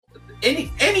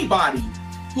anybody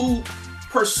who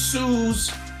pursues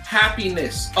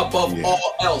happiness above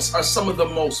all else are some of the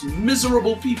most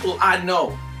miserable people I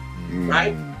know,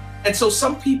 right? And so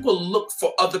some people look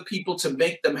for other people to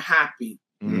make them happy,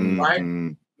 right?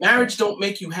 Marriage don't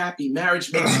make you happy.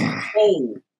 Marriage makes you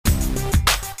whole.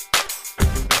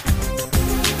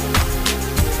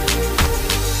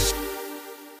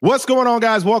 What's going on,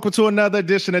 guys? Welcome to another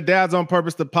edition of Dads on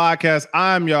Purpose, the podcast.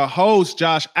 I'm your host,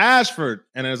 Josh Ashford.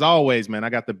 And as always, man,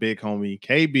 I got the big homie,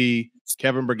 KB,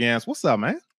 Kevin Bergans. What's up,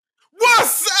 man?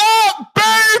 What's up,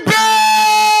 baby?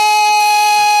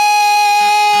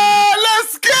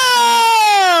 Let's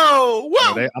go!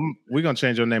 Whoa. We're going to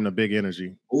change your name to Big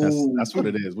Energy. That's what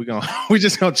it is. We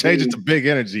just going to change it to Big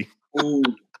Energy.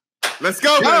 Let's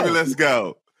go, baby. Let's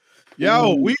go.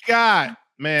 Yo, we got...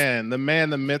 Man, the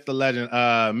myth, the legend,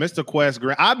 Mr. Quest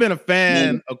Green. I've been a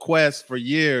fan of Quest for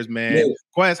years, man. Yeah.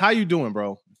 Quest, how you doing,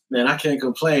 bro? Man, I can't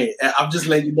complain. I'm just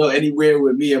letting you know anywhere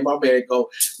with me and my man go,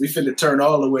 we finna turn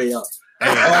all the way up.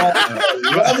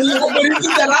 I mean, when you did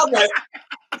that,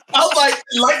 I was like,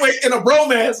 lightweight in a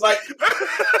bromance, like,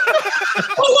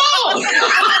 oh wow.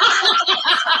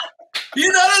 You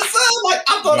know what I'm saying? Like,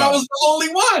 I thought I was the only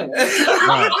one.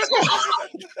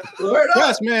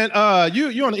 Yes, man.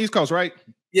 You on the East Coast, right?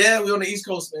 Yeah, we on the East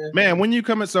Coast, man. Man, when you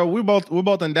coming? So we're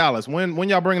both in Dallas. When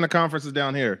y'all bringing the conferences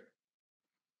down here?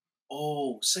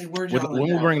 Oh, say word. When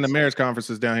we bringing the marriage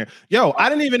conferences down here? Yo, I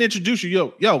didn't even introduce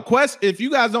you. Yo, Quest. If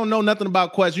you guys don't know nothing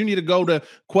about Quest, you need to go to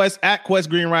Quest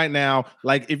Green right now.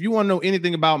 Like, if you want to know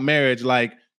anything about marriage,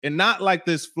 like. And not like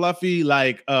this fluffy,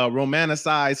 like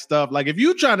romanticized stuff. Like if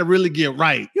you trying to really get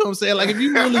right, you know what I'm saying? Like if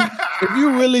you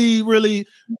really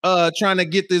trying to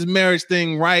get this marriage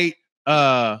thing right,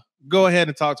 go ahead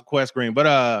and talk to Quest Green.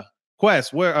 But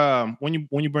Quest, where when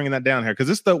you bringing that down here? Because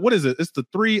it's what is it? It's the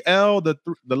 3L,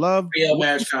 the Love 3L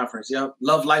Marriage Conference. Yep,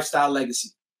 Love, Lifestyle, Legacy.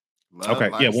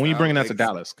 When you bringing that to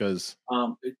Dallas? Because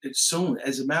it's soon.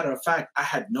 As a matter of fact, I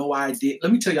had no idea.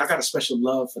 Let me tell you, I got a special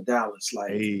love for Dallas.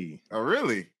 Like, oh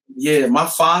really? Yeah, my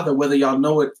father, whether y'all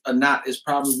know it or not, is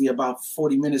probably about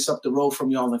 40 minutes up the road from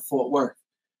y'all in Fort Worth.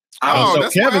 So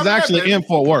Kevin's actually in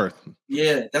Fort Worth.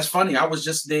 Yeah, that's funny. I was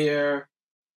just there.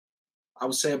 I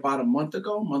would say about a month and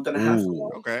a half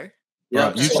ago. Okay.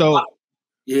 Yeah. Go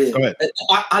ahead.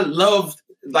 I love.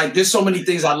 Like, there's so many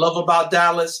things I love about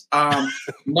Dallas.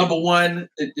 Number one,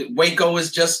 Waco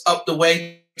is just up the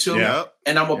way too,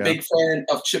 and I'm a big fan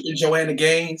of Chip and Joanna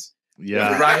Gaines.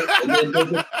 Yeah, right. And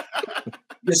then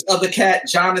this other cat,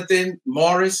 Jonathan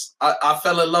Morris. I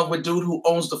fell in love with dude who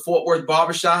owns the Fort Worth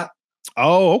Barbershop.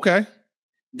 Oh, okay.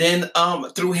 Then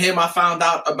through him, I found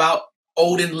out about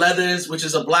Odin Leathers, which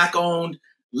is a black-owned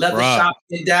leather shop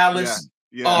in Dallas.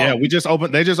 Yeah. They just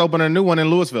opened a new one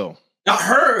in Louisville. I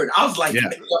heard. I was like,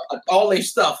 all their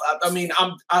stuff. I mean,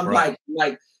 I'm like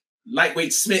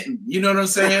lightweight smitten. You know what I'm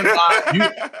saying?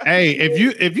 Hey,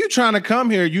 if you trying to come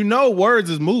here, you know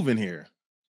Words is moving here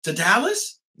to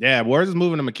Dallas. Yeah, Words is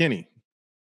moving to McKinney.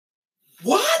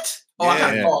 What? Oh, I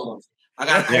gotta call him. I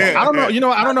don't know. You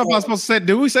know, I don't know if I'm supposed to say.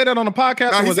 Did we say that on the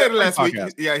podcast? No, he said it last week.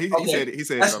 Yeah, he said it. He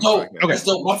said that's it. Dope. Okay. That's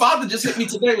dope. My father just hit me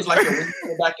today. It was like, when you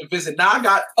go back and visit. Now I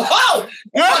got. Oh,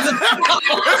 it's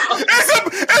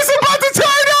about to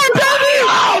turn on, baby.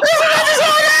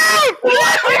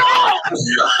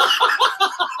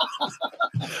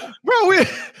 Bro,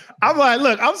 I'm like,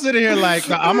 look, I'm sitting here like,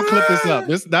 I'm gonna clip this up.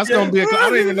 That's gonna be. I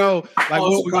don't even know like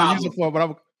what we're gonna use it for,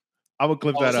 but I would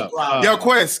clip that up. Yo,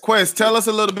 Quest, tell us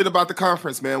a little bit about the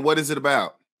conference, man. What is it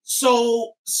about?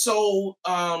 So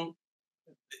the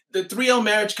 3L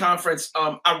Marriage Conference,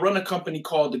 I run a company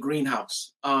called The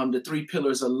Greenhouse, the 3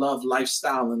 pillars of love,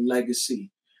 lifestyle, and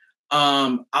legacy.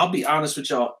 I'll be honest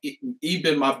with y'all, he's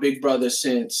been my big brother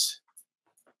since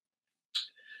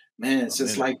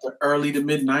like the early to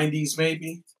mid 90s,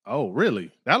 maybe. Oh,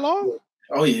 really? That long?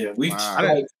 Oh, yeah.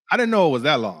 I didn't know it was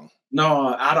that long.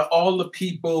 No, out of all the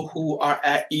people who are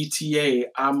at ETA,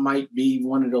 I might be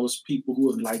one of those people who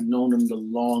have like known him the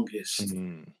longest.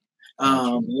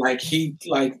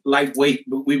 Lightweight,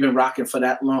 but we've been rocking for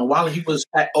that long. While he was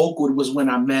at Oakwood was when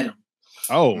I met him.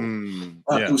 Oh,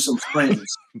 through some friends.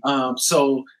 I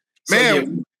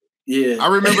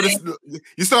remember this.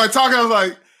 You started talking. I was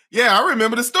like, yeah, I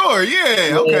remember the story.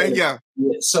 Yeah, okay, yeah.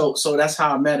 So that's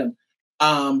how I met him.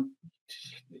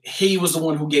 He was the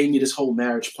one who gave me this whole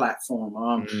marriage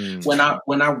platform. When I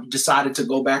decided to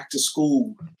go back to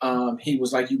school, he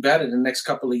was like, "You better the next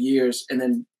couple of years, and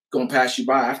then gonna pass you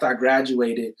by." After I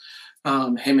graduated,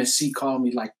 him and C called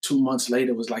me like 2 months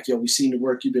later. Was like, "Yo, we seen the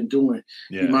work you've been doing.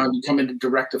 You mind becoming the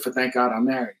director for Thank God I'm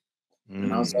Married?"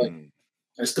 And I was like,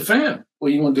 "That's the fam.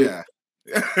 What you gonna do?"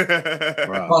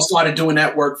 I started doing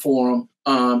that work for him.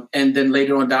 And then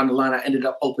later on down the line, I ended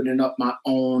up opening up my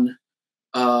own,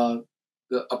 a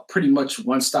pretty much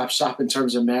one-stop shop in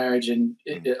terms of marriage, and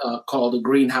called The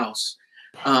Greenhouse.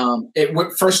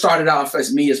 It first started off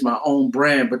as me as my own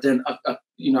brand, but then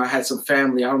I had some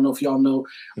family. I don't know if y'all know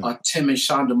Tim and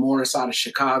Shonda Morris out of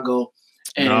Chicago.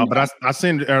 And, no, but I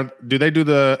seen. Do they do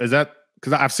is that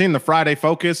because I've seen the Friday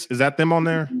Focus? Is that them on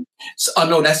there?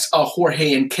 No, that's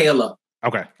Jorge and Kayla.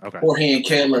 Okay. Jorge and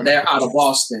Kayla, they're out of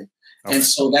Boston. Okay. And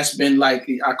so that's been like,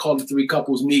 I call it three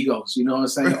couples Migos, you know what I'm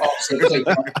saying?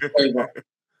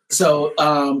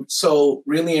 So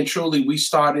really and truly, we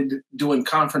started doing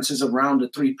conferences around the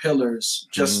three pillars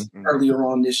just earlier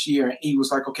on this year. And he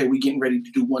was like, okay, we're getting ready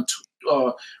to do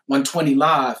 120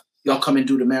 live. Y'all come and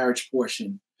do the marriage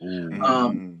portion.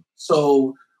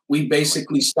 So we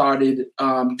basically started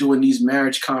doing these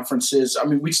marriage conferences. I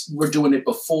mean, we were doing it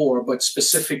before, but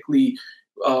specifically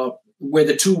where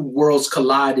the two worlds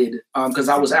collided, because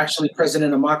I was actually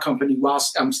president of my company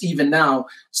whilst I'm even now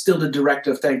still the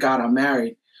director of Thank God I'm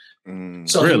Married.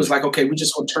 So really? He was like, okay, we're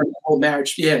just going to turn the whole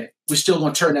marriage. Yeah, we're still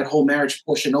going to turn that whole marriage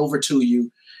portion over to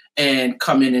you and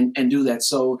come in and do that.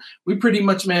 So we pretty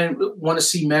much, man, want to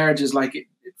see marriages like,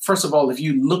 first of all, if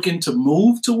you're looking to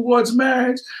move towards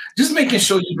marriage, just making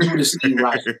sure you do this thing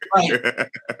right.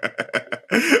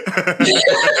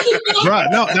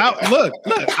 Right. No, now look.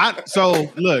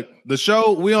 Look, the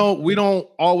show, we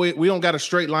don't got a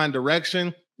straight line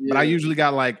direction. But I usually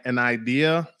got like an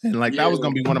idea, and like that was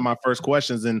going to be one of my first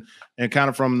questions, and kind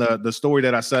of from the story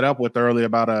that I set up with earlier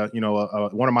about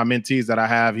one of my mentees that I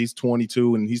have. He's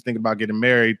 22 and he's thinking about getting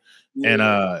married, and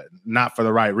not for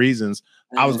the right reasons.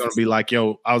 I was going to be like,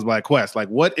 I was like, Quest, like,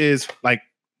 what is like,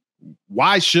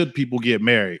 why should people get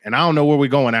married? And I don't know where we're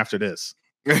going after this.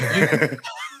 Let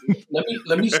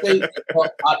me say,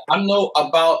 I know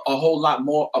about a whole lot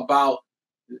more about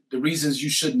the reasons you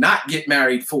should not get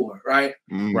married for, right?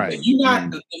 Right. If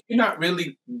you're not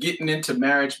really getting into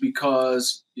marriage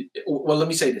because, well, let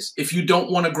me say this: if you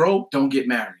don't want to grow, don't get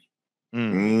married.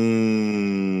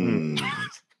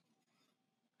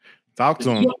 Talk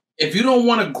to him. If you don't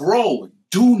want to grow,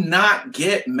 do not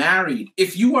get married.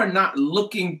 If you are not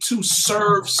looking to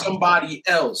serve somebody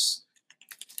else,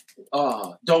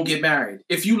 don't get married.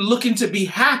 If you're looking to be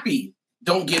happy,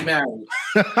 don't get married.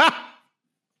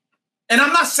 And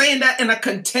I'm not saying that in a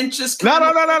contentious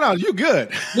kind No. You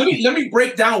good. Let me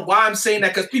break down why I'm saying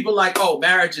that, because people are like, oh,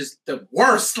 marriage is the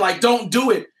worst. Like, don't do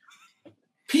it.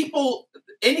 People,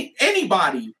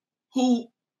 anybody who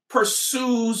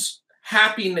pursues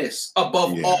happiness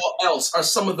above all else are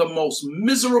some of the most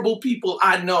miserable people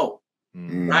I know.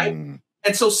 Right?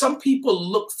 And so some people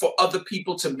look for other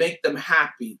people to make them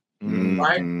happy.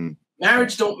 Right?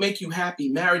 Marriage don't make you happy.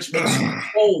 Marriage makes you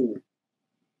whole.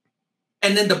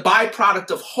 And then the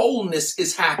byproduct of wholeness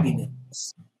is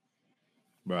happiness.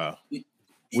 Bro,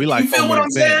 we like you feel what I'm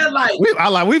saying?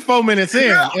 We 4 minutes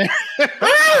in.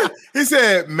 He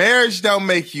said, "Marriage don't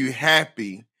make you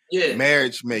happy. Yeah,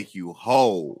 marriage make you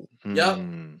whole." Yep.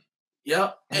 And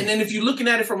then if you're looking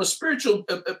at it from a spiritual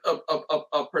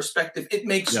perspective, it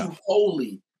makes you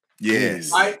holy.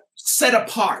 Yes. Right. Set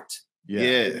apart.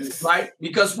 Yes. Right.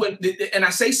 Because and I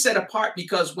say set apart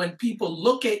because when people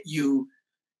look at you,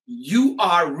 you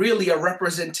are really a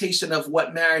representation of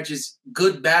what marriage is: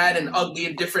 good, bad, and ugly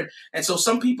and different. And so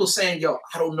some people saying, yo,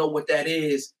 I don't know what that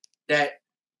is that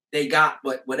they got,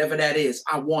 but whatever that is,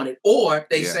 I want it. Or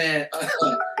they saying, for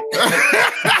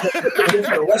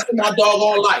the rest of my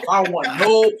doggone life, I don't want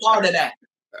no part of that.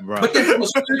 Right. But then from a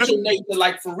spiritual nature,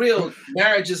 like for real,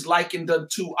 marriage is likened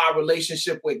to our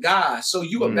relationship with God. So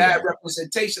you a bad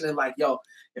representation and like, yo,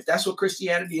 if that's what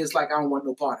Christianity is like, I don't want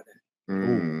no part of that.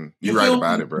 You're right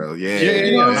about it, bro.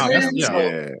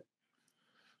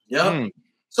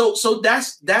 So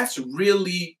that's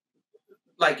really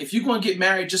like, if you're going to get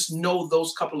married, just know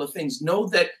those couple of things. Know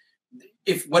that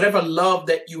if whatever love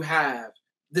that you have,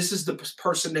 this is the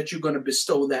person that you're going to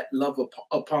bestow that love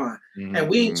upon. And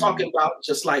we ain't talking about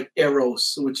just like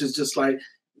Eros, which is just like,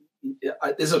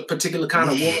 there's a particular kind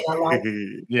of woman I like.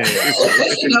 You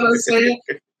know what I'm saying?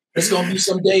 It's going to be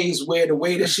some days where the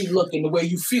way that she look and the way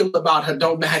you feel about her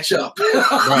don't match up.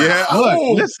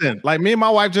 Look, listen, like me and my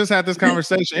wife just had this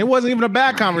conversation. It wasn't even a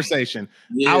bad conversation.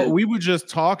 We were just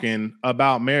talking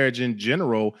about marriage in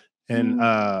general and,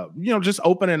 just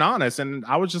open and honest. And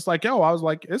I was just like,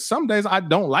 it's some days I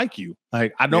don't like you.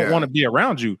 Like, I don't want to be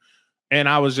around you. And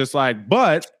I was just like,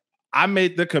 but I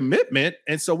made the commitment.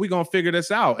 And so we're going to figure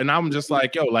this out. And I'm just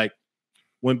like,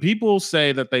 when people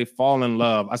say that they fall in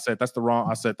love, I said that's the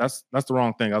wrong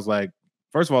thing. I was like,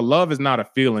 first of all, love is not a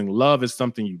feeling. Love is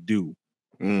something you do.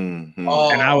 Mm-hmm.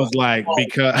 And I was like,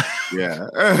 because yeah.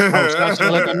 should I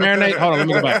let that marinate? Hold on, let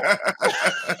me go back.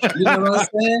 You know what I'm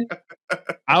saying?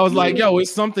 I was like, yo,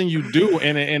 it's something you do,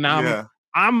 and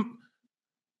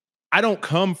I don't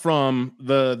come from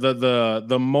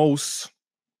the most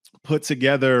put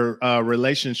together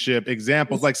relationship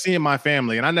examples, like seeing my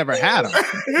family, and I never had them.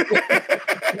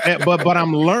 but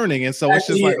I'm learning, and so it's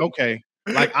just like, okay,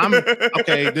 like I'm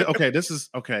okay, this is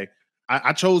okay.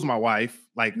 I chose my wife,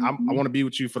 like I want to be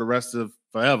with you for the rest of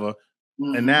forever,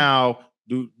 and now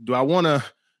do I want to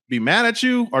be mad at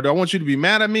you, or do I want you to be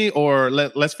mad at me, or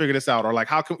let's figure this out, or like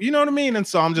how can you know what I mean? And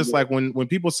so I'm just like, when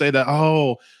people say that,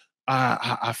 oh,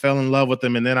 I fell in love with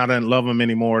him and then I didn't love him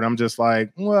anymore, and I'm just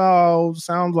like, well,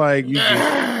 sounds like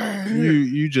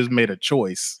you just made a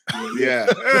choice. Yeah.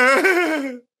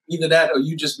 Either that or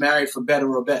you just married for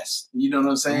better or best. You know what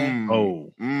I'm saying?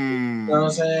 You know what I'm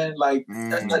saying? Like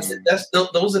that's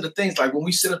those are the things. Like when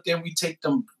we sit up there and we take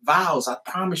them vows, I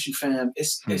promise you, fam, it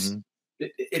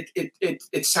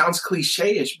sounds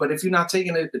cliche-ish, but if you're not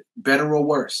taking it better or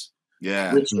worse,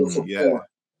 rich or poor,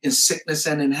 in sickness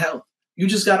and in health, you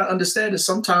just got to understand that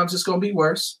sometimes it's going to be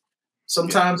worse.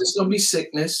 Sometimes it's going to be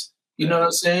sickness. You know what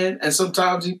I'm saying? And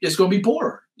sometimes it's going to be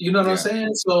poorer. You know what I'm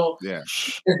saying? So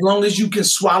as long as you can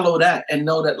swallow that and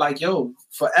know that, like, yo,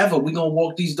 forever we're going to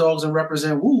walk these dogs and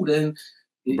represent Woo, then.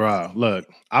 Bro, look,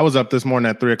 I was up this morning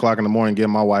at 3:00 in the morning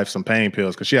getting my wife some pain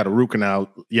pills because she had a root canal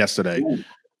yesterday.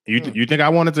 You think I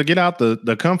wanted to get out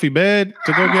the comfy bed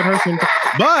to go get her some?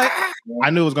 But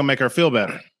I knew it was going to make her feel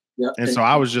better. And so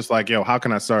I was just like, yo, how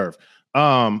can I serve?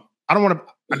 I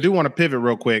do want to pivot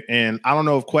real quick, and I don't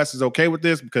know if Quest is okay with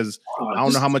this because I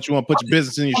don't know how much you want to put your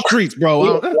business in your streets,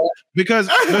 bro. Because,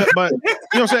 but you know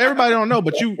what I'm saying? Everybody don't know,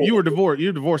 but you were divorced. You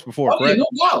were divorced before, correct? No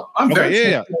doubt. I'm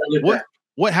very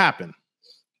What happened?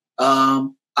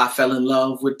 I fell in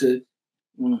love with the.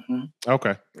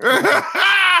 Okay.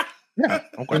 Yeah.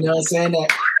 Okay. You know what I'm saying?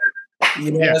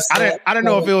 I didn't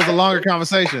know if it was a longer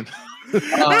conversation.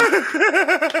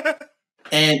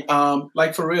 And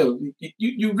like for real,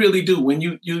 you really do when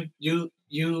you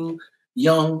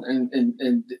young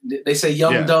and they say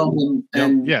young, dumb,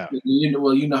 and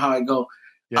you know how I go.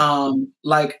 Yeah.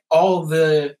 Like all of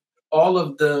the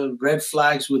red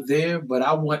flags were there, but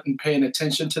I wasn't paying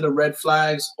attention to the red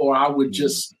flags, or I would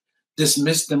just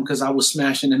dismiss them because I was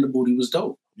smashing and the booty was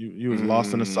dope. You was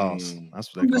lost in the sauce.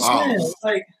 That's what they call it.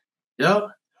 Like,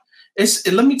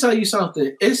 let me tell you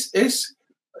something.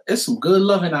 It's some good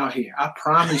loving out here. I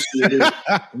promise you. You know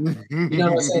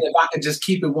what I'm saying? If I could just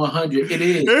keep it 100, it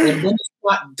is. And when it's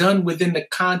not done within the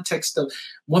context of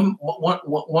one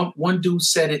dude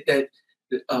said it that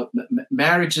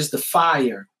marriage is the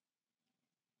fire.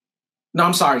 No,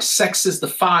 I'm sorry. Sex is the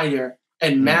fire,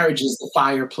 and marriage is the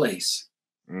fireplace.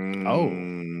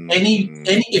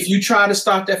 If you try to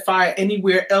start that fire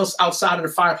anywhere else outside of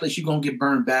the fireplace, you're gonna get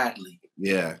burned badly.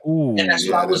 Yeah. And that's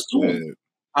what I was doing.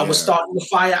 I was starting the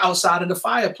fire outside of the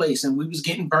fireplace, and we was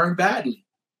getting burned badly.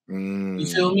 You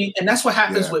feel me? And that's what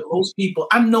happens with most people.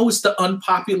 I know it's the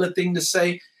unpopular thing to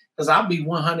say, because I'll be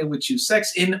 100 with you.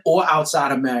 Sex in or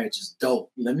outside of marriage is dope.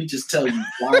 Let me just tell you.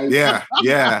 Yeah.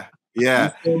 You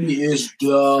feel me? It's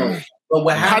dope. But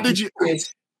what happened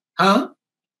is, No,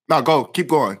 keep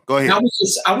going. Go ahead. I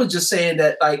was just saying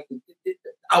that, like,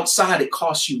 outside it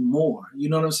costs you more. You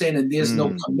know what I'm saying? And there's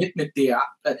no commitment there.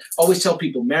 I always tell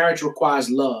people marriage requires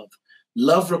love.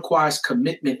 Love requires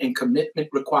commitment, and commitment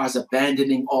requires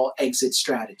abandoning all exit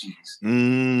strategies.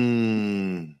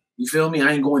 You feel me?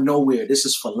 I ain't going nowhere. This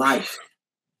is for life.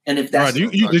 And if that's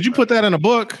did you put that in a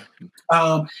book?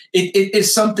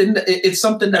 It's something. It's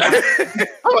something that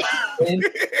and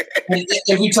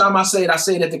every time I say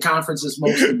it at the conferences.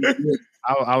 Mostly,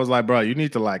 I was like, bro, you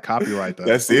need to like copyright that.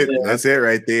 That's it. That's it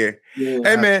right there. Yeah.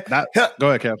 Hey man, go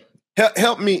ahead, Kev.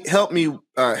 Help me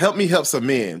help some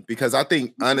men, because I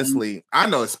think honestly, I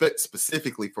know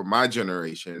specifically for my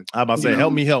generation. I'm about to say,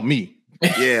 help me.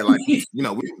 Yeah, like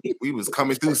we was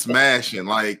coming through smashing,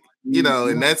 like and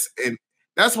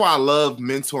that's why I love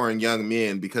mentoring young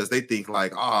men, because they think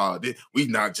like, we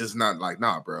not like,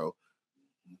 nah, bro.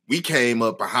 We came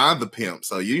up behind the pimp,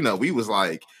 so we was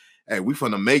like, hey, we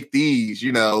finna make these,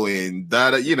 and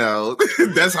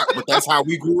that's how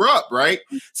we grew up, right?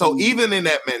 So even in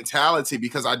that mentality,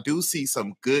 because I do see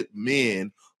some good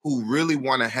men who really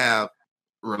want to have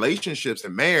relationships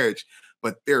and marriage,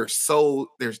 but they're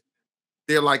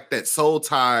like that soul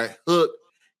tie hook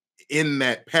in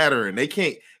that pattern. They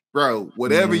can't, bro,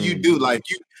 whatever you do, like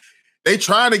they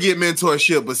trying to get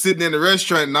mentorship, but sitting in the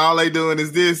restaurant and all they doing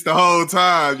is this the whole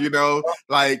time,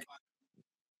 like.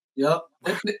 Yep.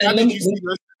 How did you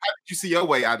see your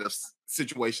way out of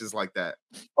situations like that?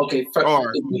 Okay,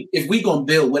 if we gonna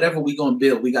build whatever we gonna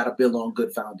build, we gotta build on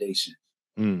good foundation,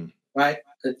 right?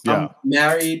 I'm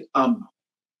married. I'm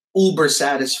uber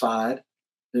satisfied,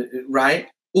 right?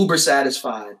 Uber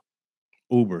satisfied.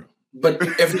 Uber. But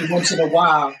every once in a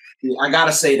while, I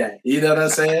gotta say that. You know what I'm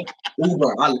saying?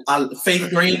 Uber. Faith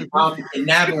Green, I'm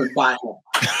enamored by her.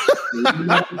 You know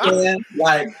what I'm saying?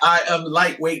 Like, I am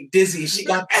lightweight dizzy. She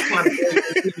got that kind of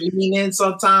lean in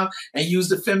sometimes and use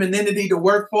the femininity to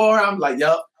work for her. I'm like,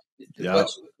 yup.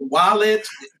 Wallet,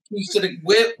 piece to the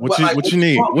whip. What you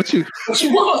need? What you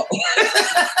want?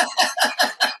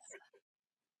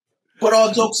 But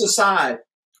all jokes aside,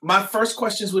 my first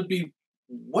questions would be,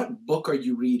 what book are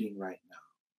you reading right now?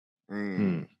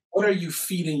 What are you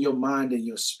feeding your mind and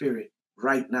your spirit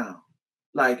right now?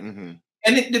 Like, and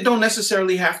it don't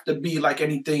necessarily have to be like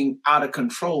anything out of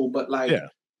control, but like,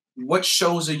 what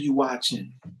shows are you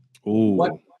watching?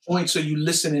 What points are you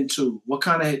listening to? What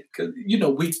kind of,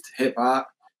 we hip hop,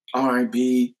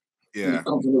 R&B, you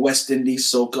come from the West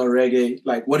Indies, soca, reggae.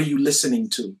 Like, what are you listening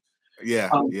to?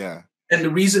 And the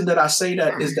reason that I say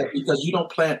that is that because you don't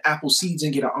plant apple seeds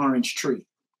and get an orange tree.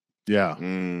 Yeah.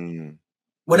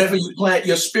 Whatever you plant,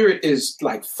 your spirit is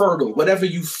like fertile. Whatever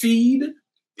you feed,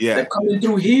 they're coming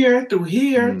through here, through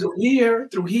here, through here,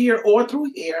 through here, or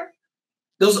through here.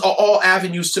 Those are all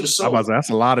avenues to the soul. That's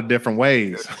a lot of different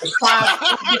ways. 5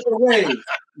 different ways.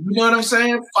 You know what I'm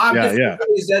saying? 5 different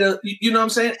ways that are, you know what I'm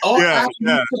saying? All avenues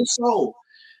to the soul.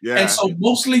 And so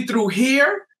mostly through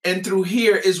here, and through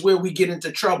here is where we get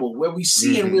into trouble, where we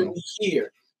see and where we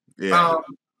hear. That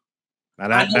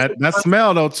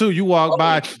smell though too. You walk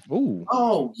by. Ooh.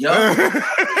 Oh, yeah.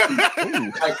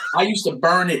 Like, I used to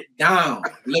burn it down.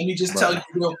 Let me just tell you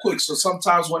real quick. So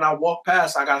sometimes when I walk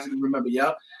past, I got to remember,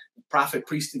 prophet,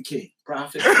 priest, and king.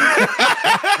 Prophet,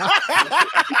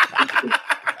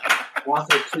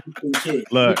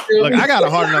 Look, I got a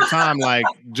hard enough time like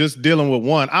just dealing with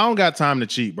one. I don't got time to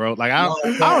cheat, bro. Like I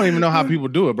don't even know how people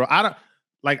do it, bro. I don't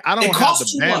have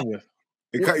the bandwidth.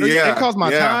 It costs my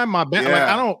time, my like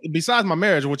I don't. Besides my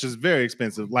marriage, which is very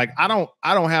expensive, like I don't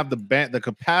have the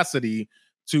capacity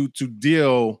to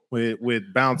deal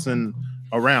with bouncing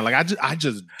around. Like I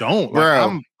just don't. Like,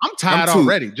 bro, I'm tired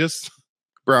already.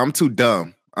 Bro, I'm too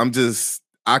dumb.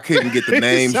 I couldn't get the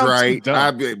names right.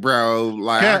 Cal be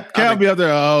up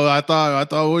there. Oh, I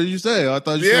thought. What did you say? I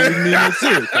thought you said you need no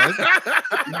serious. You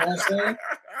know what I'm saying?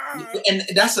 And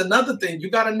that's another thing. You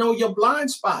got to know your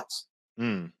blind spots.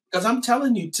 Because I'm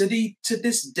telling you, to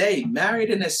this day,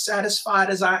 married and as satisfied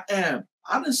as I am,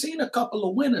 I've seen a couple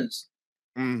of winners.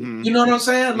 You know what I'm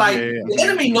saying? Like the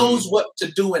enemy knows what to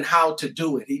do and how to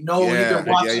do it. He knows he's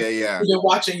been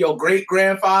watching your great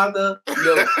grandfather,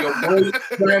 your great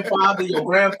grandfather, your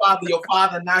grandfather, your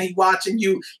father. Now he's watching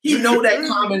you. He know that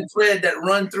common thread that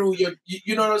run through your.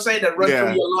 You know what I'm saying? That run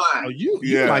through your line. Oh, you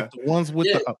like the ones with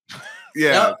the.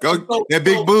 Go that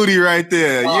big booty right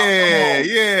there.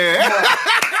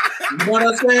 You know what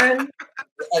I'm saying?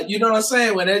 You know what I'm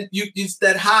saying? When it's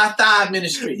that high thigh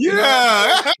ministry.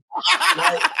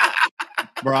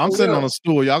 Bro, I'm sitting on a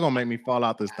stool. Y'all gonna make me fall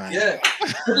out this thing. Yeah.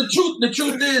 But the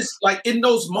truth is, like in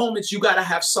those moments, you gotta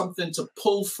have something to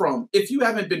pull from. If you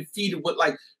haven't been feeded with,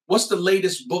 like, what's the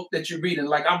latest book that you're reading?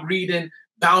 Like, I'm reading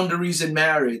Boundaries in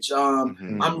Marriage.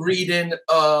 I'm reading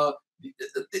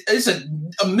it's a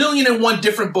million and one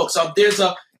different books. There's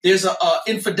a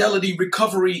infidelity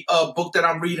recovery book that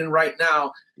I'm reading right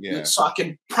now, so I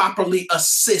can properly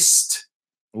assist.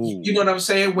 You know what I'm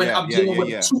saying? When I'm dealing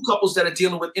with 2 couples that are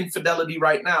dealing with infidelity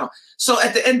right now. So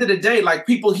at the end of the day, like,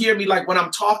 people hear me, like, when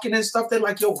I'm talking and stuff, they're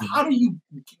like, yo,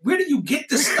 where do you get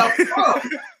this stuff from?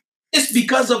 It's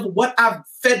because of what I've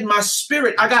fed my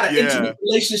spirit. I got an intimate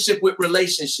relationship with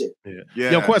relationship.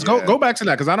 Yo, Quest, go back to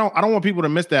that, because I don't want people to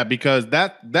miss that, because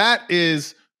that's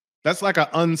like an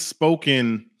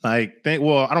unspoken like thing.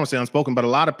 Well, I don't say unspoken, but a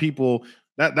lot of people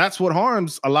that's what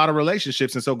harms a lot of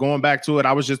relationships. And so going back to it,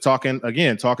 I was just talking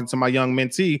to my young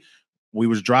mentee. We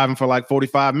was driving for like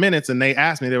 45 minutes and they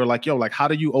asked me, they were like, yo, like, how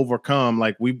do you overcome?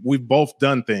 Like, we've both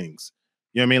done things.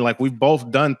 You know what I mean? Like, we've both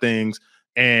done things.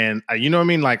 And you know what I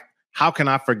mean? Like, how can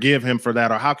I forgive him for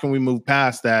that? Or how can we move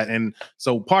past that? And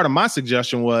so part of my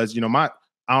suggestion was, I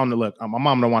don't know, look, my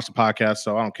mom don't watch the podcast,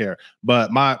 so I don't care.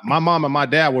 But my mom and my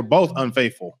dad were both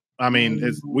unfaithful. I mean,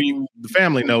 the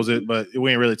family knows it, but we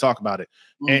ain't really talk about it.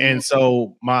 And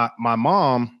so my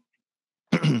mom,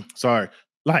 sorry,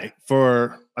 like I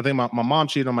think my mom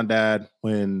cheated on my dad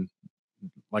when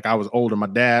like I was older. My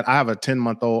dad, I have a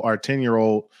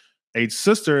 10-year-old age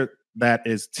sister that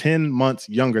is 10 months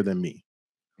younger than me.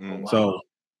 Wow. So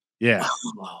yeah.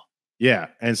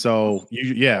 And so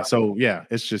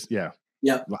it's just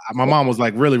Yeah. My mom was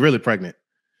like really, really pregnant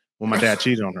when my dad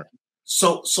cheated on her.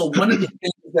 So one of the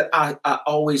things that I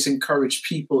always encourage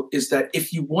people is that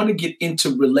if you want to get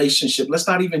into relationship, let's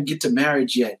not even get to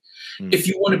marriage yet. If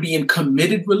you want to be in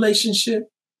committed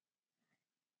relationship,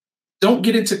 don't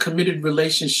get into committed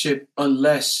relationship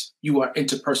unless you are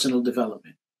into personal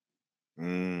development.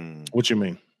 What you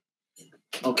mean?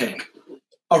 Okay.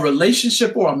 A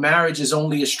relationship or a marriage is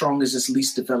only as strong as its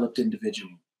least developed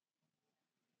individual.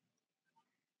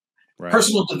 Right.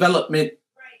 Personal development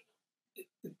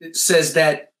says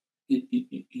that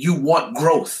you want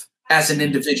growth as an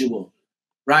individual,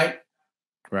 right?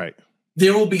 Right.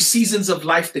 There will be seasons of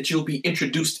life that you'll be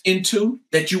introduced into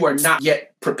that you are not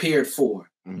yet prepared for.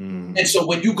 And so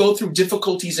when you go through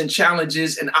difficulties and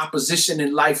challenges and opposition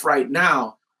in life right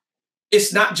now,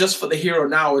 it's not just for the here or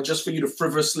now or just for you to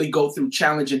frivolously go through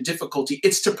challenge and difficulty.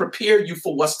 It's to prepare you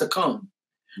for what's to come.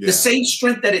 Yeah. The same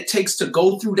strength that it takes to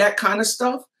go through that kind of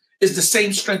stuff is the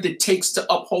same strength it takes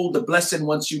to uphold the blessing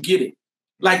once you get it.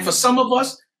 Like for some of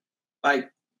us,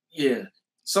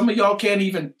 some of y'all can't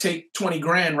even take 20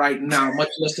 grand right now, much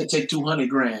less to take 200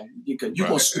 grand. You're going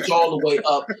to switch all the way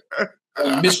up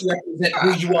and misrepresent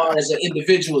who you are as an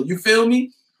individual. You feel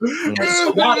me? And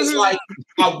so God is like,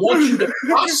 I want you to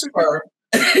prosper,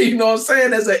 you know what I'm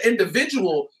saying, as an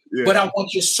individual, but I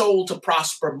want your soul to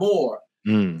prosper more.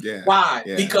 Why?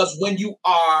 Yeah. Because when you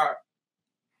are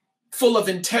full of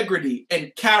integrity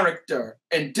and character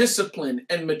and discipline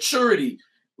and maturity,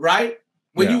 right?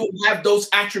 When you have those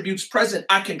attributes present,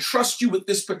 I can trust you with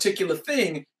this particular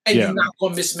thing and you're not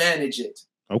going to mismanage it.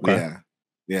 Okay.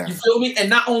 Yeah. You feel me? And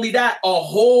not only that, a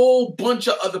whole bunch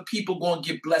of other people going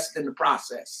to get blessed in the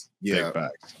process. Yeah.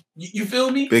 You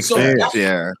feel me? Big that's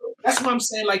what I'm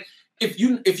saying. Like, if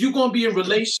you're going to be in a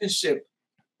relationship,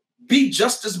 be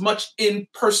just as much in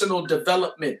personal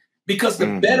development, because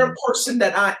the better person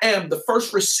that I am, the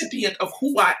first recipient of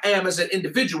who I am as an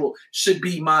individual should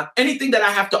be anything that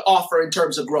I have to offer in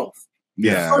terms of growth.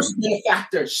 Yeah. The first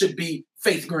benefactor should be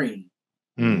Faith Green.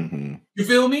 You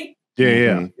feel me?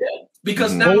 Yeah.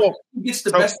 Because now she gets the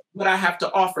best of what I have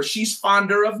to offer. She's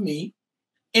fonder of me.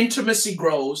 Intimacy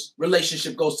grows.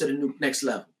 Relationship goes to the next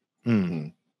level.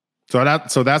 So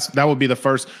that would be the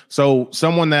first. So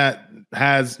someone that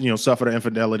has suffered an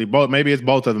infidelity, maybe it's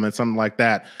both of them and something like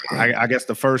that. I guess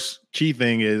the first key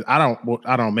thing is I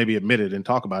don't maybe admit it and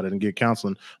talk about it and get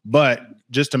counseling, but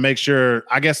just to make sure,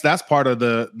 I guess that's part of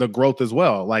the growth as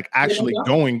well. Like actually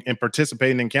going and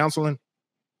participating in counseling.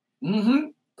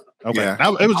 Okay,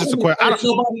 it was just a question.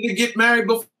 Nobody can get married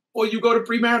before you go to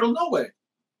premarital, no way.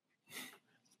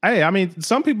 Hey, I mean,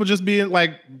 some people just being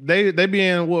like they be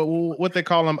in what they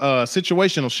call them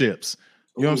situational ships.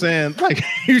 You know what I'm saying? Like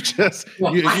you just.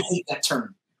 I hate that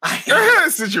term.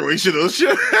 Situational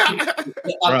ship.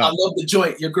 I love the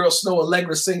joint. Your girl Snow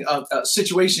Allegra sing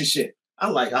situation shit.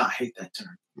 I hate that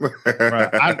term.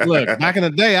 Right. Look, back in the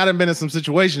day, I'd have been in some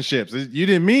situationships. You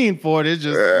didn't mean for it. It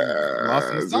just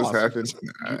happened.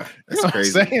 That's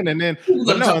crazy. What I'm saying. And then,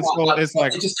 it's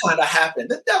like it just kind of happened.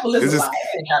 The devil is a lie.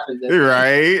 It happened.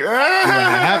 Right. What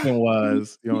happened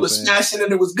was you were smashing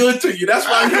and it was good to you. That's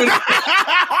why you.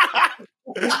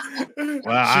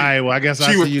 I guess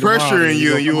she was pressuring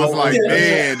you, and you was like,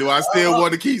 "Man, do I still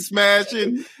want to keep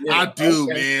smashing?" Yeah, I do,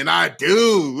 man. I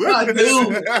do.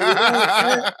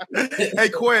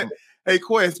 Hey,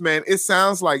 Quest, man. It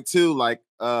sounds like too, like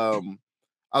a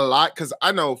lot, because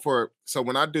I know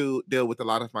when I do deal with a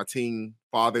lot of my teen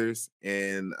fathers,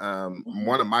 and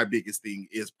one of my biggest thing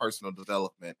is personal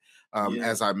development.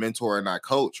 As I mentor and I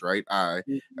coach, right? I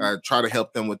try to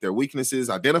help them with their weaknesses,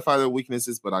 identify their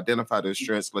weaknesses, but identify their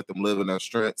strengths, let them live in their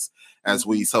strengths as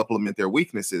we supplement their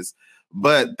weaknesses.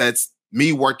 But that's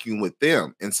me working with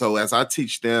them. And so as I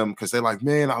teach them, because they're like,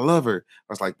 man, I love her.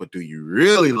 I was like, but do you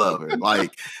really love her?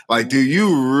 Like, do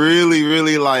you really,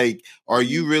 really or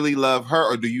you really love her?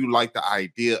 Or do you like the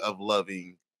idea of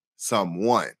loving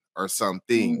someone or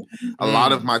something? A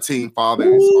lot of my teen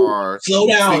fathers are slow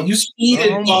down. You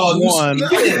speeded.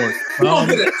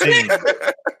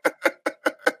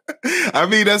 I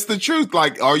mean, that's the truth.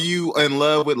 Like, are you in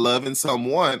love with loving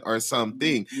someone or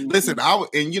something? Listen,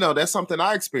 that's something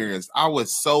I experienced. I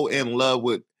was so in love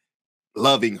with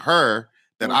loving her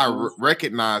that I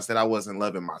recognized that I wasn't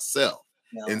loving myself.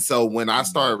 And so when I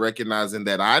started recognizing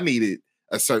that I needed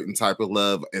a certain type of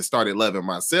love and started loving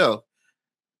myself,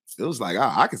 it was like,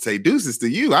 I can say deuces to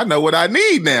you. I know what I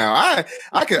need now.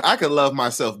 I can love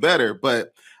myself better.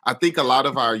 But I think a lot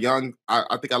of our young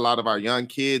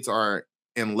kids are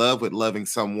in love with loving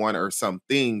someone or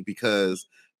something because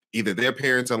either their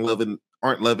parents are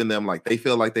aren't loving them like they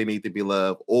feel like they need to be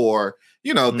loved, or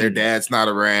their dad's not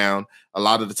around. A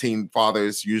lot of the teen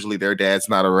fathers, usually their dad's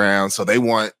not around, so they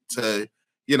want to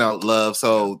love.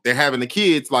 So they're having the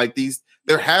kids like these.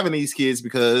 They're having these kids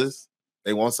because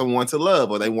they want someone to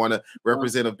love, or they want to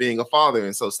represent of being a father,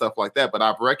 and so stuff like that. But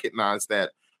I've recognized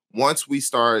that once we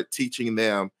start teaching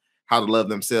them how to love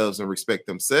themselves and respect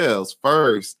themselves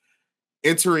first,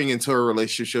 entering into a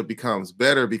relationship becomes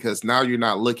better, because now you're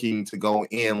not looking to go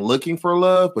in looking for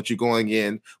love, but you're going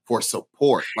in for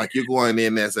support. Like, you're going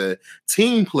in as a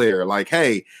team player. Like,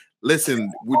 hey,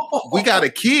 listen, we got a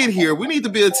kid here. We need to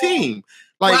be a team.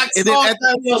 Like, and then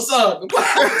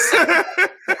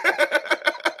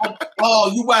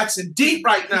oh, you waxing deep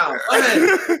right now.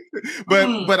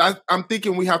 But I'm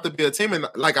thinking we have to be a team. And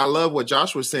like, I love what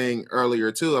Josh was saying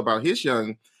earlier too about his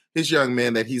young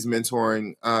men that he's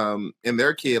mentoring and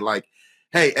their kid. Like,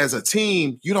 hey, as a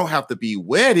team, you don't have to be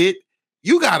wedded.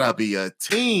 You gotta be a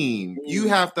team. You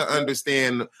have to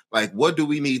understand, like, what do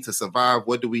we need to survive?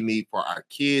 What do we need for our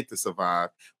kid to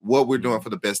survive? What we're doing for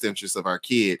the best interest of our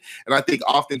kid. And I think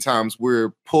oftentimes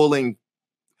we're looking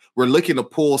to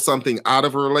pull something out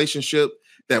of a relationship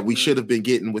that we should have been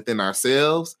getting within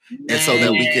ourselves. And so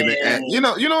that we can, you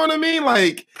know what I mean?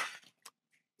 Like,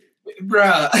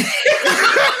 bruh.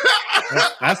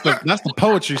 That's the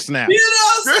poetry snap. You know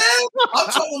what I'm saying? I'm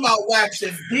talking about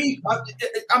waxing deep.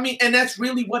 I mean, and that's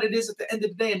really what it is at the end of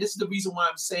the day. And this is the reason why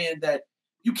I'm saying that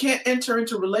you can't enter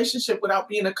into a relationship without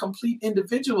being a complete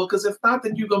individual. Because if not,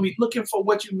 then you're going to be looking for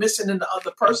what you're missing in the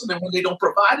other person. And when they don't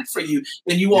provide it for you,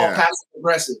 then you all passive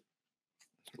aggressive.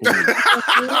 Be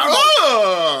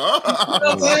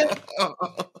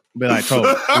like, you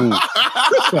know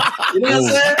what I'm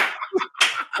saying?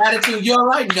 Attitude, you all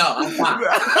right? No, I'm fine.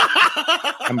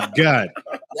 I'm good.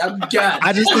 I'm good.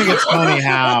 I just think it's funny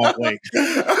how, like,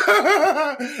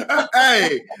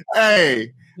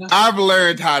 hey, I've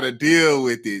learned how to deal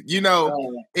with it.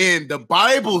 And the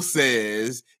Bible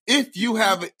says, if you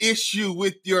have an issue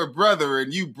with your brother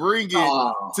and you bring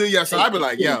it to your, so I'd be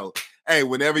like, yo, hey,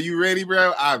 whenever you ready,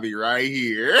 bro, I'll be right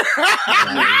here.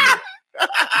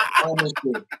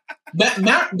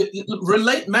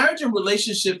 Marriage and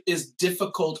relationship is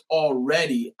difficult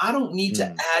already. I don't need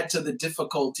to add to the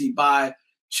difficulty by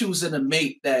choosing a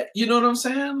mate that, you know what I'm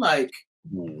saying? Like,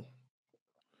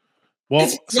 well,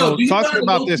 so talking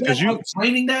about this, because how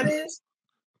draining that is.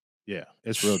 Yeah,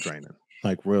 it's real draining.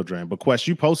 Like, real draining. But Quest,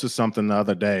 you posted something the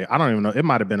other day. I don't even know. It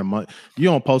might have been a month. You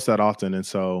don't post that often. And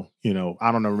so,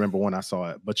 I don't remember when I saw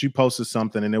it. But you posted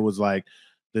something, and it was like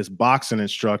this boxing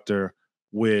instructor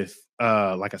with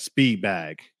like a speed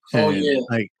bag. And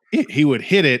like he would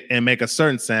hit it and make a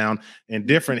certain sound, and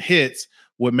different hits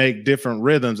would make different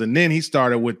rhythms. And then he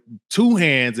started with two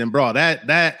hands, and bro, that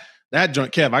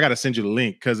joint, Kev, I gotta send you the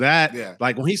link, because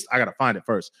like when I gotta find it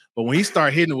first. But when he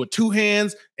started hitting it with two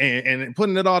hands and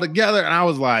putting it all together, and I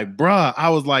was like,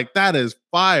 bruh, that is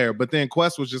fire. But then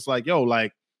Quest was just like, yo,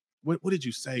 like, what did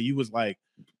you say? You was like,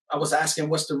 I was asking,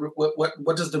 what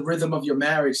does the rhythm of your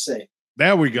marriage say?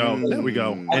 There we go. There we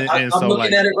go. And I'm so,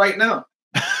 looking at it right now.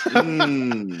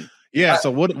 Yeah.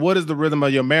 So what does the rhythm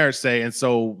of your marriage say? And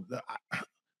so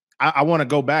I want to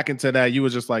go back into that. You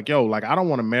was just like, yo, like, I don't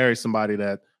want to marry somebody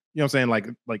that, you know what I'm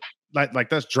saying? Like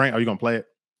that's drain. Are you going to play it?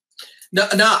 No,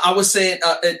 I was saying,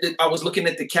 I was looking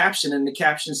at the caption, and the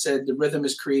caption said the rhythm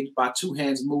is created by two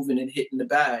hands moving and hitting the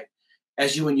bag.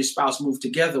 As you and your spouse move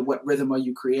together, what rhythm are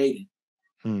you creating?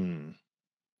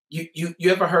 You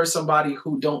ever heard somebody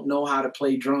who don't know how to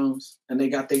play drums, and they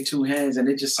got their two hands and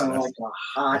it just sounds like a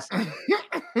hot.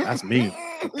 That's me.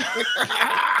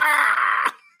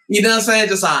 You know what I'm saying?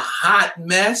 Just a hot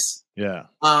mess. Yeah.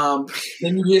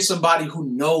 Then you hear somebody who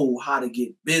know how to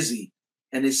get busy,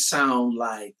 and it sound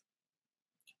like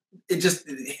it just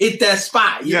hit that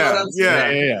spot. You know what I'm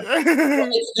saying? Yeah.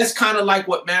 That's kind of like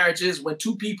what marriage is. When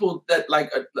two people that like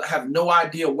have no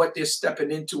idea what they're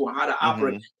stepping into or how to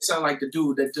operate, it sound like the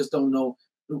dude that just don't know.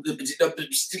 And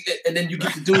then you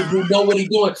get the dude who know what he's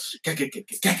doing.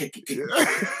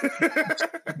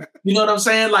 You know what I'm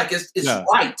saying? Like it's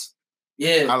right.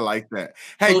 Yeah. I like that.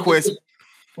 Hey, so, Quest.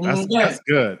 That's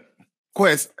good.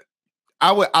 Quest,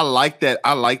 I like that.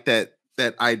 I like that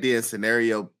idea and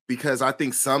scenario, because I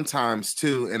think sometimes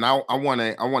too, and I want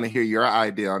to hear your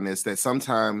idea on this, that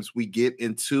sometimes we get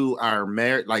into our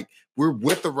marriage, like we're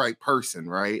with the right person,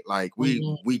 right? Like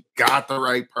we got the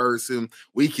right person,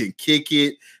 we can kick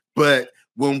it, but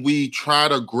when we try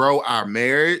to grow our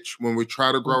marriage, when we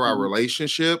try to grow our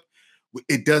relationship,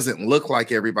 it doesn't look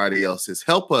like everybody else's.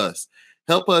 Help us.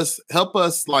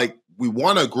 Like, we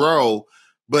want to grow,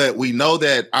 but we know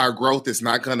that our growth is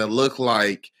not going to look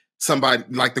like somebody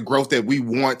like the growth that we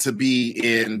want to be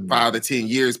in 5 to 10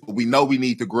 years, but we know we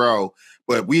need to grow.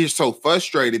 But we're so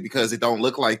frustrated because it don't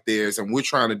look like theirs, and we're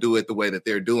trying to do it the way that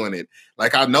they're doing it.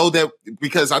 Like, I know that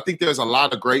because I think there's a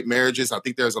lot of great marriages. I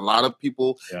think there's a lot of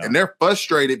people, and they're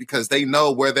frustrated because they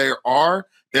know where they are.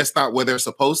 That's not where they're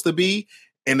supposed to be,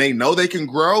 and they know they can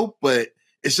grow, but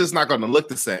it's just not going to look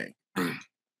the same.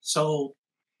 So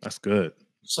that's good.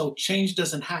 So change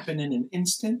doesn't happen in an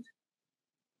instant.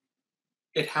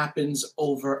 It happens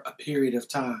over a period of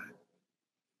time.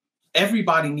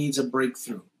 Everybody needs a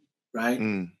breakthrough,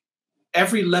 right?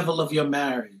 Every level of your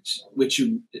marriage,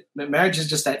 marriage is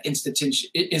just that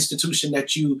institution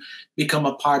that you become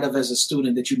a part of as a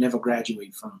student that you never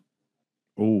graduate from.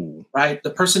 Ooh. Right?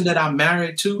 The person that I'm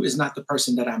married to is not the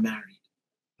person that I married.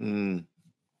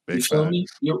 You feel me?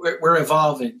 We're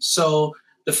evolving. So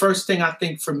the first thing I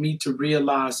think for me to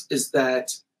realize is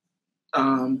that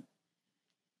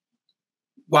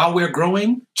while we're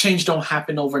growing, change don't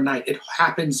happen overnight. It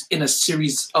happens in a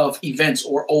series of events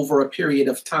or over a period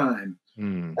of time.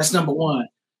 That's number one.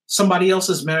 Somebody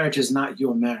else's marriage is not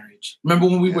your marriage. Remember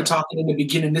when we were talking in the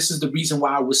beginning, this is the reason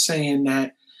why I was saying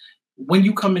that when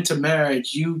you come into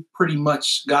marriage, you pretty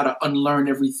much got to unlearn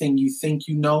everything you think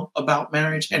you know about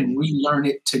marriage and relearn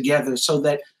it together so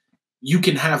that you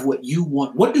can have what you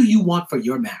want. What do you want for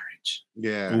your marriage?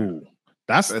 Yeah. Ooh.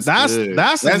 That's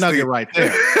the nugget right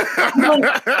there.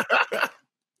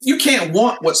 You can't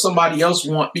want what somebody else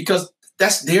wants because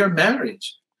that's their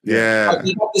marriage. Yeah.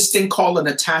 We have this thing called an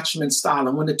attachment style.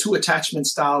 And when the two attachment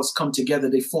styles come together,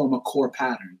 they form a core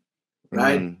pattern,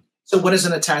 right? So what is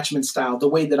an attachment style? The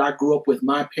way that I grew up with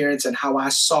my parents and how I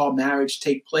saw marriage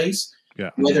take place,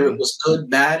 whether it was good,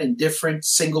 bad, indifferent,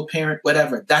 single parent,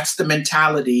 whatever. That's the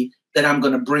mentality that I'm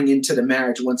going to bring into the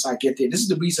marriage once I get there. This is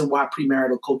the reason why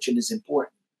premarital coaching is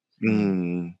important.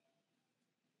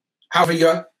 However,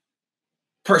 your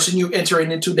person you're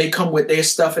entering into, they come with their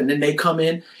stuff and then they come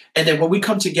in. And then when we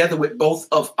come together with both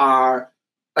of our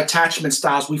attachment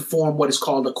styles, we form what is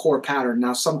called a core pattern.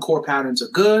 Now, some core patterns are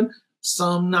good,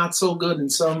 some not so good,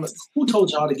 and some, who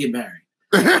told y'all to get married?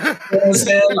 You know what I'm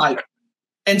saying?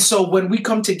 And so when we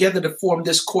come together to form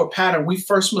this core pattern, we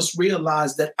first must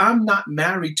realize that I'm not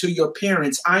married to your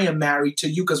parents. I am married to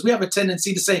you, because we have a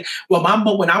tendency to say, well, my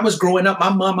mom, when I was growing up,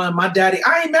 my mama and my daddy,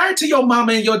 I ain't married to your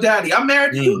mama and your daddy. I'm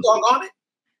married to you, doggone it.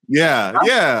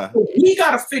 Yeah. We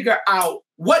got to figure out,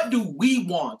 what do we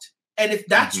want? And if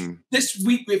that's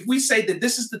if we say that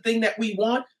this is the thing that we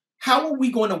want, how are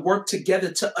we going to work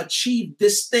together to achieve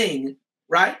this thing,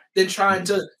 right? Then trying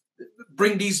to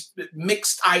bring these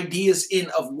mixed ideas in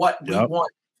of what we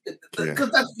want.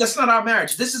 Because that's not our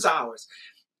marriage. This is ours.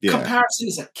 Comparison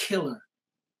is a killer.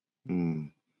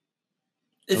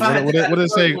 If what did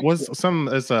it say? What's some?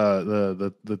 It's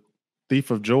the thief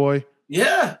of joy.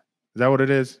 Yeah. Is that what it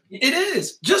is? It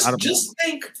is. Just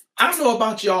think. I don't know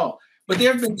about y'all, but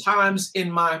there have been times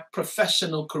in my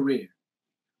professional career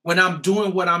when I'm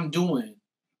doing what I'm doing,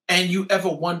 and you ever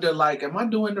wonder, like, am I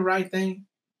doing the right thing?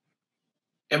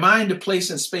 Am I in the place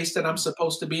and space that I'm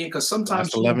supposed to be in? Because sometimes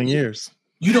that's 11 years.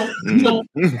 You don't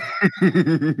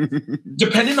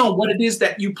depending on what it is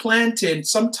that you planted,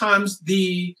 sometimes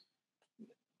the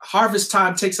harvest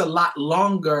time takes a lot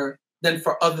longer than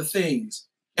for other things.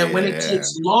 And when it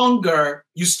takes longer,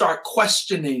 you start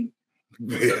questioning.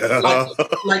 Like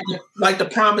the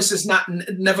promise is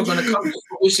never going to come to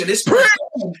fruition. It's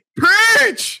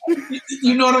preach.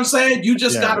 You know what I'm saying? You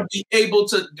just got to be able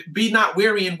to be not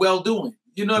weary in well doing.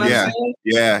 You know what I'm saying?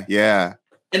 Yeah.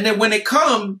 And then when it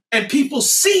comes and people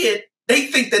see it, they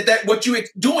think that what you're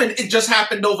doing, it just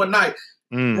happened overnight.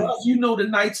 Well, you know the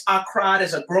nights I cried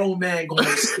as a grown man going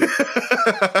to sleep.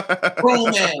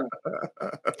 Grown man.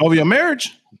 Over your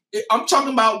marriage? I'm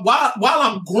talking about while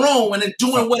I'm grown and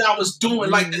doing what I was doing.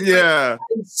 Like, I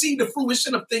didn't see the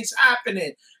fruition of things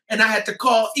happening. And I had to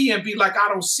call E and be like, I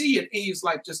don't see it. And he's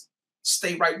like, just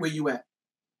stay right where you at.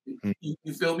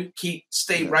 You feel me?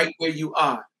 Stay right where you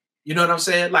are. You know what I'm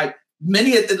saying? Like,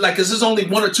 because there's only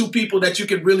one or two people that you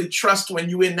can really trust when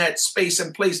you're in that space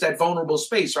and place, that vulnerable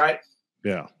space, right?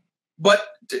 Yeah. But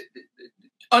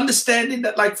understanding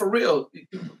that, like, for real,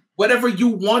 whatever you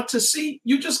want to see,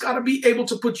 you just got to be able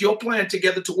to put your plan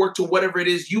together to work to whatever it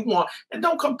is you want, and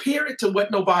don't compare it to what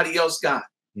nobody else got.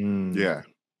 Yeah.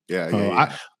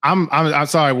 I'm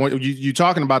sorry. When you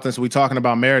talking about this, we talking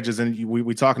about marriages, and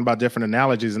we talking about different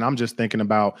analogies, and I'm just thinking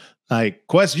about, like,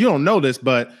 Quest, you don't know this,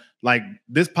 but like,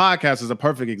 this podcast is a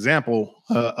perfect example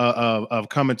of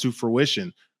coming to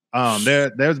fruition.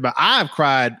 I've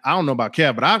cried. I don't know about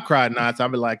Kev, but I've cried nights.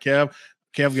 I've been like, Kev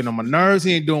getting on my nerves.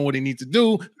 He ain't doing what he needs to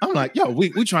do. I'm like, yo, we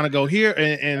trying to go here,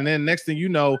 and then next thing you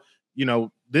know, you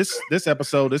know, this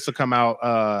episode, this will come out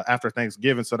after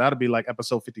Thanksgiving, so that'll be like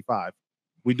episode 55.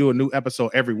 We do a new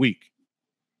episode every week,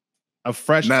 a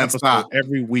fresh episode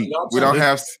every week. We don't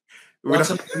have a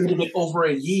little bit over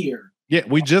a year. Yeah,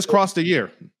 we just crossed a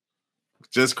year.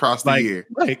 Just crossed the year.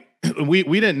 Like we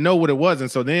didn't know what it was,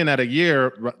 and so then at a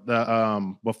year,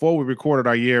 before we recorded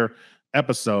our year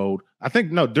episode, I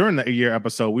think during the year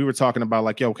episode, we were talking about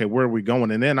like, yo, okay, where are we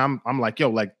going? And then I'm like, yo,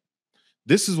 like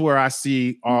this is where I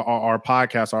see our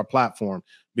podcast, our platform,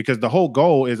 because the whole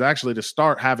goal is actually to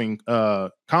start having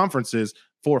conferences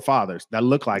for fathers that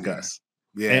look like us.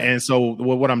 Yeah. And so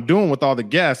what I'm doing with all the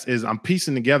guests is I'm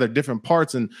piecing together different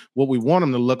parts and what we want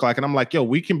them to look like. And I'm like, yo,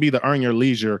 we can be the Earn Your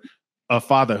Leisure of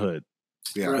fatherhood.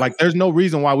 Yeah. Like there's no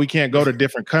reason why we can't go to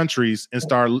different countries and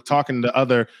start talking to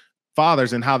other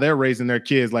fathers and how they're raising their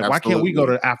kids. Like, Absolutely. Why can't we go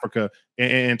to Africa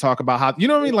and talk about how, you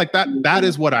know what I mean? Like that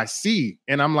is what I see.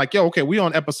 And I'm like, yo, okay, we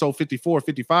on episode 54,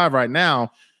 55 right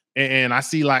now. And I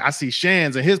see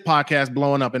Shan's and his podcast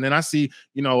blowing up. And then I see,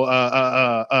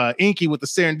 Inky with the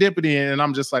Serendipity. And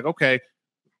I'm just like, okay,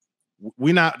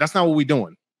 that's not what we're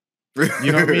doing.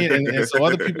 You know what I mean? And so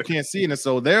other people can't see it. And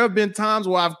so there have been times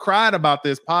where I've cried about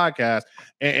this podcast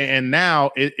and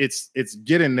now it's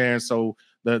getting there. And so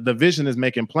the vision is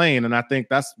making plain. And I think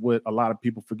that's what a lot of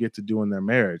people forget to do in their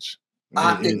marriage.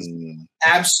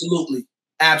 Absolutely.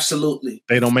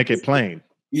 They don't make it plain.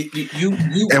 You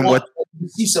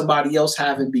see somebody else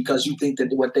having because you think that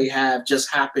what they have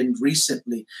just happened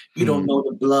recently. You don't know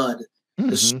the blood,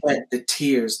 the sweat, the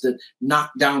tears, the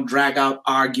knockdown, drag out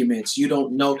arguments. You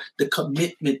don't know the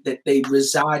commitment that they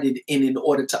resided in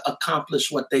order to accomplish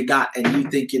what they got. And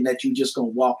you thinking that you just gonna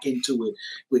walk into it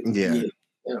with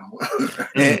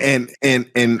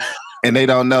and they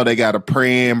don't know they got a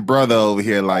praying brother over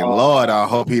here. Like, Lord, I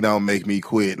hope he don't make me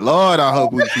quit. Lord, I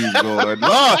hope we keep going.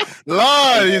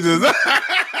 Lord, he just.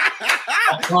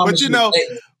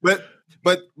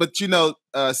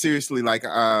 But seriously, like,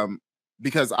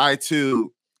 because I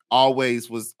too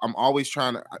I'm always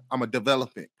trying to. I'm a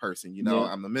development person,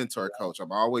 I'm a mentor coach.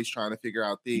 I'm always trying to figure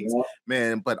out things,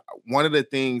 man. But one of the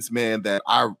things, man, that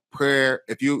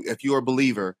if you're a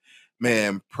believer,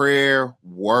 man, prayer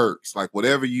works. Like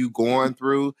whatever you going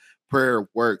through, prayer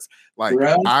works. Like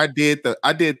I did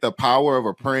the Power of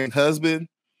a Praying Husband,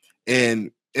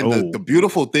 and the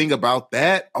beautiful thing about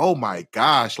that, oh my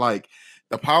gosh, like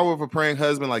the Power of a Praying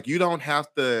Husband, like you don't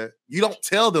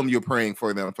tell them you're praying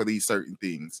for them for these certain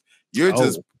things. You're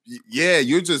bro.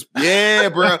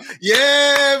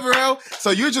 Yeah, bro. So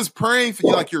you're just praying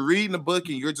for you, like you're reading a book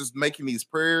and you're just making these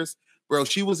prayers. Bro,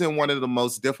 she was in one of the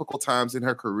most difficult times in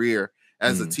her career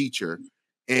as a teacher.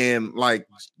 And like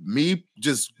me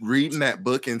just reading that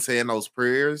book and saying those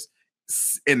prayers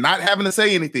and not having to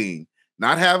say anything,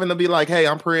 not having to be like, hey,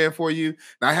 I'm praying for you.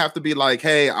 Not have to be like,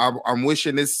 hey, I'm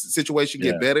wishing this situation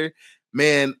get better.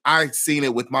 Man, I've seen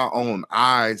it with my own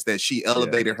eyes that she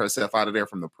elevated herself out of there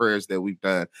from the prayers that we've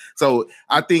done. So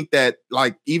I think that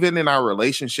like even in our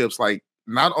relationships, like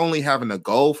not only having a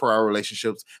goal for our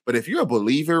relationships, but if you're a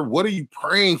believer, what are you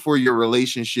praying for your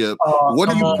relationship? What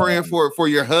are you praying for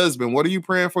your husband? What are you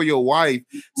praying for your wife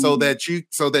so that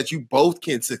you both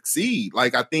can succeed?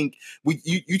 Like I think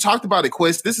you talked about it,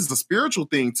 Quest. This is a spiritual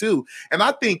thing too. And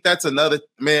I think that's another,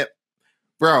 man,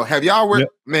 bro, have y'all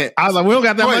worked, man? I was like, we don't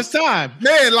got that much time.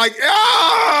 Man, like,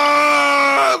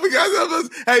 because of us.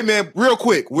 Hey, man, real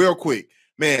quick.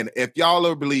 Man, if y'all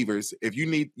are believers, if you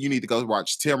need to go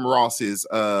watch Tim Ross's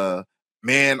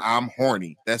Man, I'm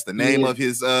Horny. That's the name of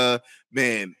his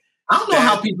man. I don't know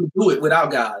how people do it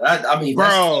without God. I mean,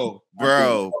 bro,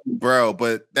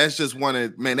 but that's just one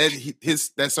of, man,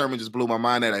 that sermon just blew my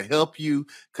mind. That'll help you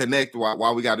connect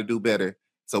why we got to do better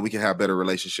so we can have better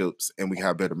relationships and we can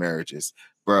have better marriages,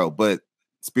 bro. But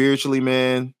spiritually,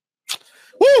 man,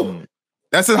 woo!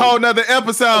 That's a whole nother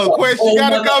episode. Quest, you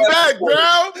gotta come back, bro.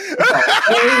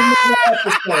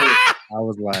 I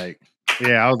was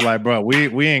like, bro,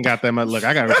 we ain't got that much. Look,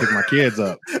 I gotta pick my kids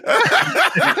up.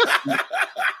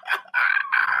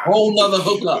 Whole nother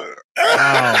hookup.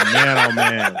 Oh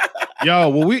man. Yo,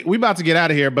 well, we about to get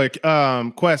out of here, but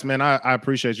Quest, man, I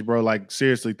appreciate you, bro. Like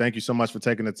seriously, thank you so much for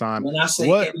taking the time. When I say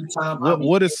anytime,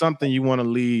 what is something you want to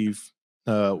leave?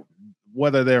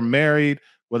 Whether they're married,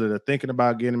 whether they're thinking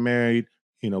about getting married,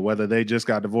 whether they just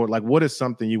got divorced, like what is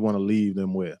something you want to leave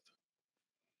them with?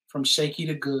 From shaky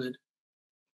to good,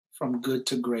 from good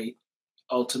to great.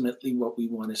 Ultimately, what we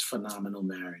want is phenomenal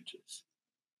marriages.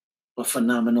 But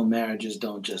phenomenal marriages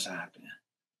don't just happen.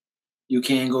 You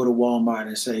can't go to Walmart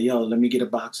and say, yo, let me get a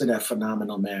box of that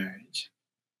phenomenal marriage.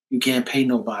 You can't pay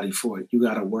nobody for it. You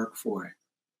got to work for it.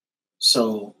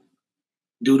 So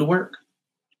do the work.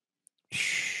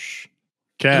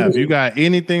 Kev, you got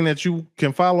anything that you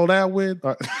can follow that with?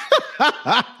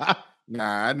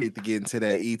 Nah, I need to get into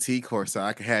that ET course so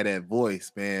I can have that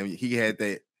voice, man. He had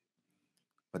that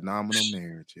phenomenal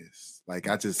marriages. Like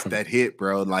that hit,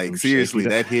 bro. Like seriously,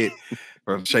 that hit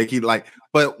from Shaky. Like,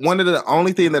 but one of the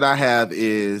only thing that I have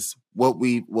is what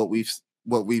we've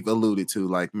alluded to.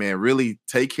 Like, man, really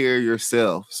take care of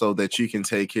yourself so that you can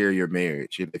take care of your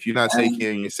marriage. If you're not taking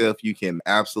care of yourself, you can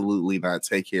absolutely not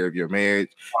take care of your marriage.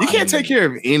 You can't take care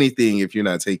of anything if you're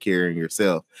not taking care of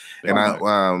yourself.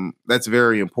 And that's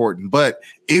very important. But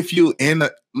if you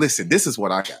listen, this is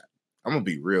what I got. I'm gonna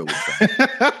be real with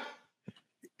you.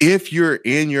 If you're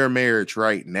in your marriage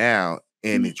right now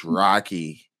and it's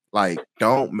rocky, like,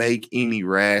 don't make any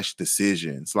rash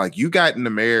decisions. Like, you got in the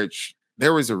marriage,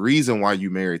 there was a reason why you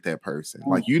married that person.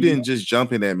 Like, you didn't just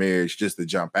jump in that marriage just to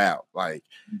jump out. Like,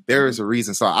 there is a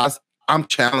reason. So I'm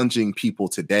challenging people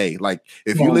today. Like,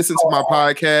 if you listen to my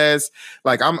podcast,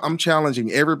 like, I'm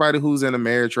challenging everybody who's in a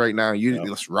marriage right now.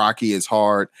 It's rocky, it's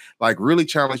hard. Like, really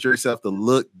challenge yourself to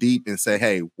look deep and say,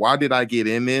 hey, why did I get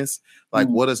in this? Like,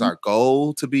 what is our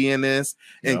goal to be in this?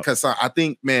 And because I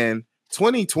think, man,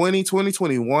 2020,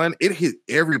 2021, it hit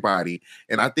everybody.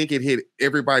 And I think it hit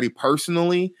everybody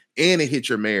personally, and it hit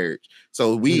your marriage.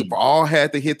 So we've all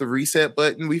had to hit the reset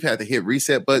button. We've had to hit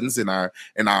reset buttons in our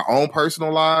own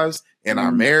personal lives and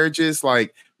our marriages.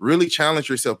 Like, really challenge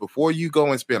yourself before you go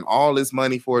and spend all this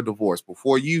money for a divorce,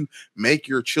 before you make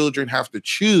your children have to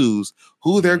choose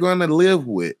who they're going to live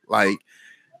with.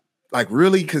 Like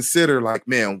really consider, like,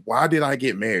 man, why did I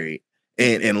get married?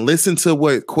 And listen to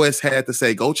what Quest had to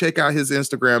say. Go check out his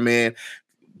Instagram, man.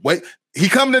 Wait, he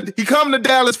come to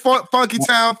Dallas, Funky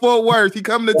Town, Fort Worth. He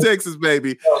come to Texas,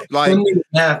 baby. Like,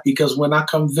 because when I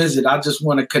come visit, I just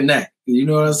want to connect. You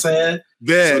know what I'm saying?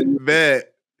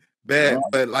 Bet.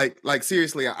 But like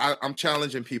seriously, I'm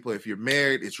challenging people. If you're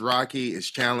married, it's rocky, it's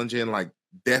challenging. Like,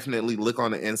 definitely look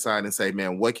on the inside and say,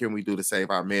 man, what can we do to save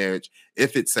our marriage?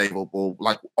 If it's savable,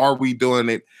 like, are we doing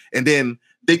it? And then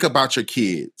think about your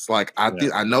kids. Like,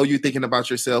 I know you're thinking about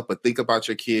yourself, but think about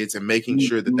your kids and making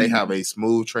sure that they have a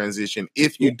smooth transition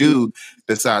if you do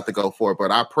decide to go for it.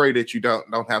 But I pray that you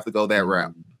don't have to go that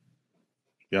route.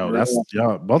 Yo, that's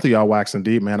both of y'all waxing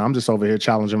deep, man. I'm just over here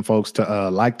challenging folks to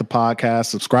like the podcast,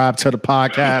 subscribe to the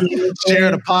podcast,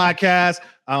 share the podcast.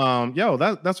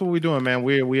 That's what we're doing, man.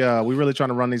 We really trying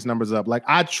to run these numbers up. Like,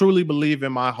 I truly believe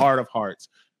in my heart of hearts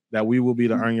that we will be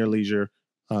the Earn Your Leisure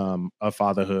of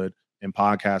fatherhood and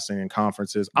podcasting and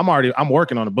conferences. I'm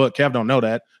working on a book. Kev don't know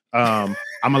that. I'm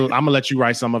gonna let you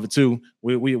write some of it too.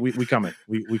 We coming.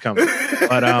 We coming.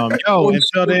 But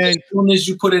until then, as soon as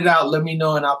you put it out, let me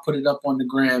know and I'll put it up on the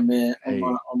gram, man.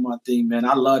 On my thing, man.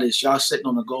 I love this. Y'all sitting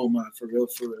on a gold mine for real.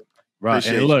 Right.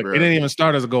 And look, it didn't even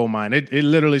start as a gold mine. It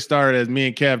literally started as me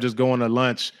and Kev just going to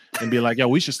lunch and be like, yo,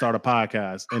 we should start a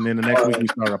podcast. And then the next week we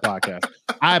start a podcast.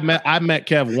 I met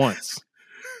Kev once.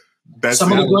 That's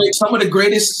some of the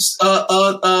greatest.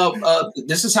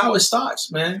 This is how it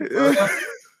starts, man.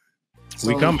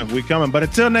 We coming. But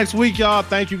until next week, y'all,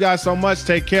 thank you guys so much.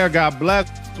 Take care. God bless.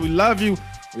 We love you.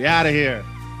 We out of here.